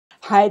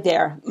Hi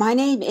there. My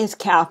name is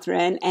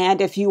Catherine,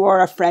 and if you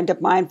are a friend of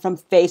mine from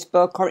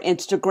Facebook or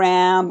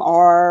Instagram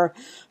or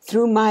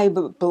through my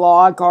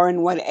blog or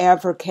in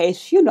whatever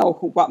case, you know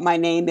what my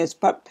name is,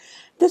 but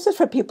this is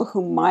for people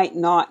who might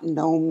not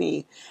know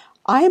me.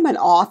 I am an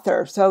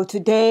author, so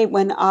today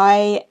when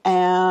I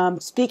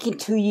am speaking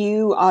to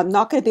you, I'm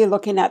not going to be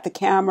looking at the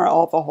camera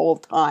all the whole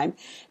time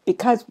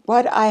because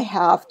what I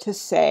have to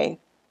say,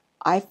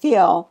 I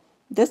feel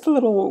this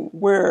little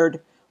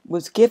word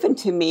was given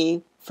to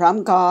me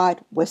from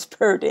God,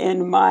 whispered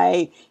in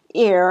my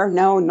ear.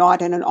 No,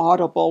 not in an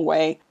audible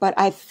way, but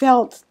I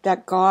felt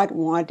that God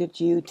wanted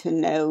you to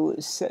know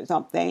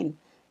something,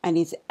 and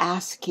He's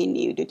asking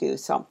you to do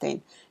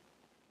something.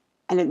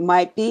 And it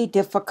might be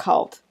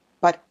difficult,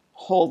 but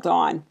hold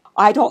on.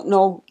 I don't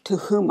know to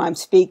whom I'm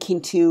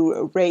speaking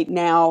to right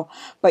now,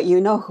 but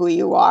you know who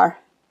you are.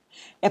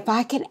 If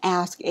I can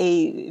ask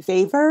a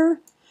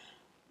favor,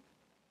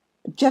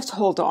 just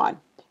hold on.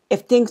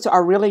 If things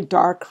are really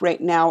dark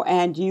right now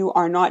and you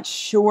are not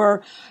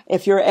sure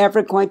if you're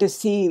ever going to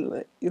see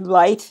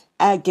light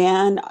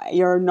again,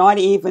 you're not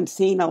even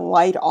seeing a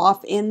light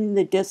off in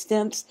the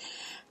distance,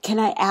 can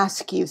I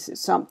ask you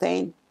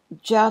something?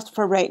 Just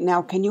for right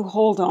now, can you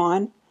hold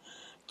on?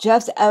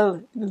 Just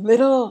a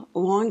little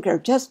longer.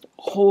 Just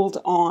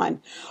hold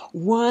on.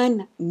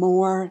 One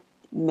more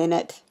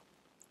minute.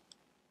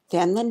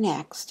 Then the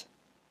next.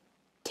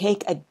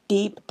 Take a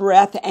deep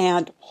breath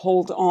and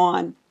hold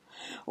on.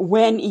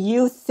 When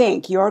you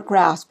think your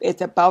grasp is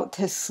about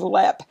to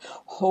slip,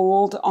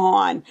 hold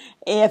on.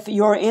 If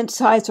your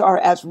insides are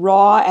as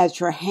raw as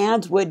your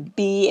hands would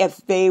be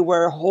if they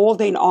were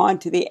holding on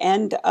to the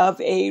end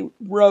of a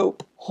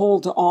rope,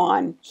 hold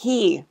on.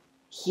 He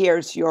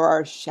hears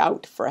your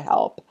shout for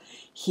help.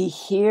 He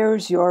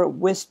hears your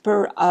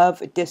whisper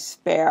of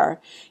despair.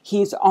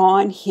 He's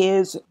on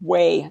his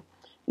way.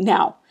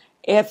 Now,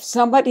 if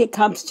somebody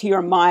comes to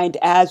your mind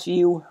as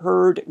you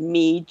heard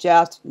me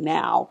just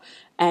now,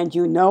 and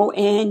you know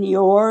in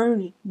your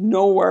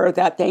knower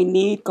that they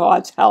need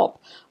God's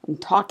help, I'm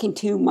talking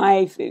to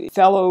my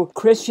fellow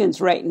Christians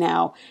right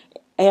now,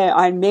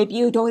 and maybe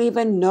you don't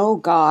even know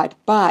God,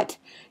 but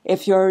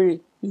if your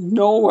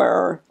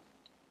knower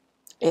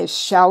is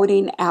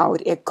shouting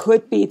out, it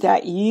could be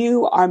that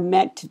you are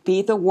meant to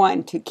be the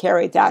one to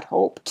carry that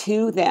hope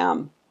to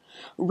them.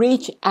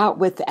 Reach out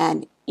with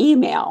an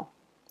email,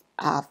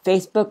 a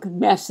Facebook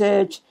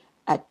message,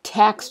 a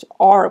text,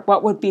 or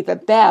what would be the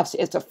best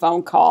is a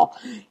phone call.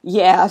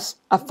 Yes,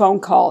 a phone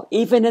call,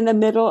 even in the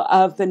middle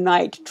of the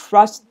night.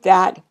 Trust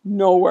that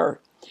knower.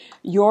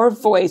 Your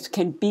voice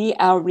can be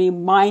a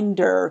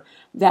reminder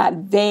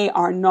that they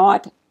are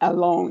not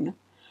alone,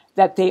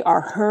 that they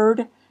are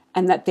heard,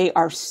 and that they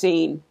are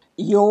seen.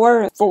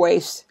 Your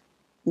voice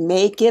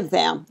may give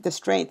them the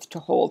strength to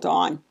hold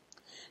on.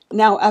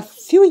 Now, a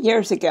few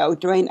years ago,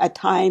 during a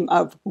time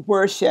of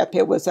worship,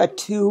 it was a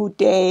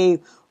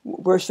 2-day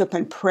worship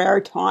and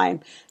prayer time.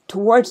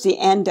 Towards the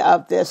end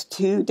of this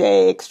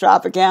 2-day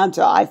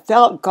extravaganza, I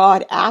felt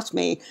God ask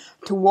me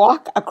to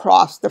walk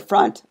across the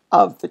front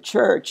of the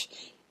church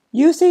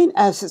using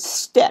as a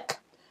stick,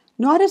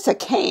 not as a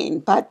cane,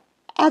 but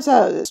as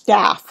a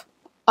staff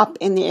up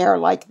in the air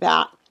like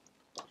that.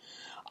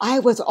 I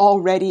was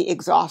already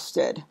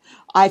exhausted.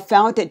 I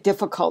found it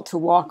difficult to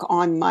walk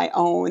on my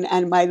own,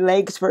 and my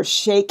legs were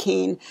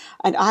shaking,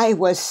 and I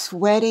was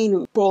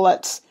sweating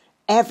bullets.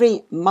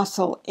 Every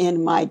muscle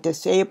in my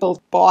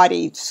disabled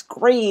body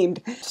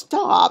screamed,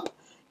 "Stop!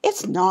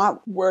 It's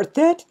not worth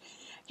it.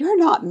 You're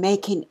not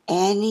making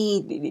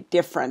any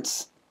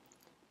difference."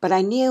 But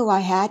I knew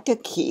I had to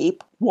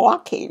keep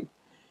walking,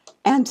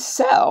 and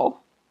so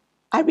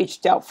I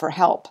reached out for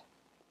help.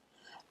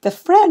 The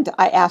friend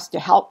I asked to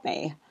help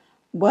me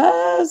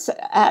was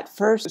at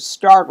first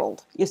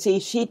startled. You see,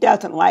 she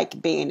doesn't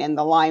like being in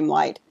the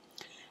limelight.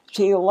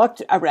 She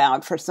looked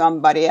around for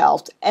somebody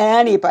else,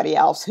 anybody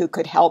else who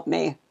could help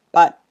me,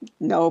 but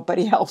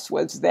nobody else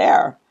was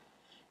there.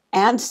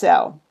 And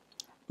so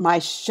my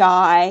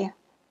shy,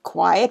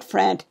 quiet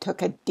friend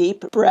took a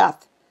deep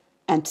breath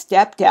and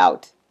stepped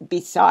out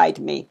beside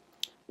me.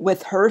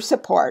 With her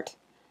support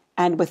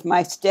and with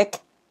my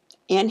stick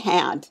in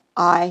hand,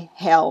 I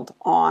held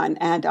on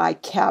and I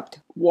kept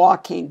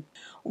walking.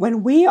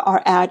 When we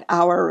are at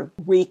our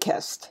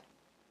weakest,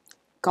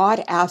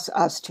 God asks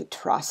us to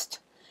trust.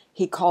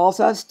 He calls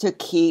us to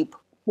keep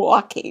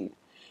walking,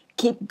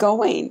 keep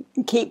going,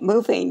 keep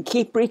moving,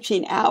 keep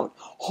reaching out,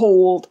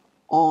 hold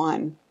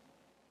on.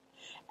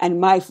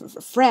 And my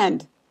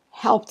friend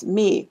helped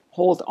me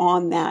hold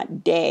on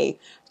that day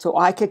so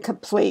I could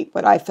complete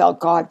what I felt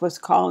God was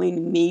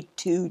calling me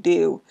to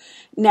do.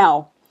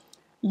 Now,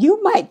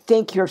 you might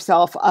think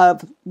yourself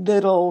of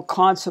little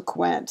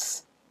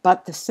consequence,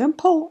 but the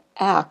simple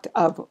act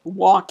of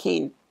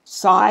walking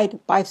side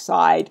by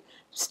side,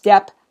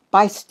 step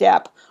by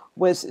step,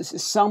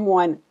 was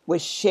someone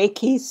with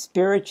shaky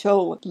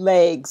spiritual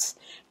legs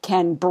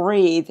can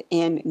breathe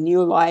in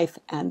new life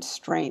and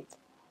strength.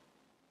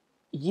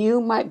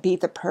 You might be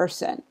the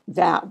person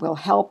that will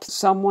help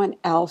someone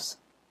else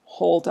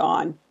hold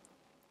on.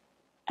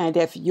 And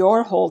if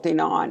you're holding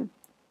on,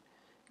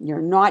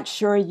 you're not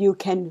sure you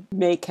can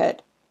make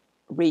it,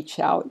 reach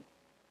out.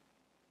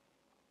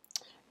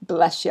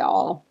 Bless you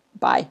all.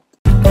 Bye.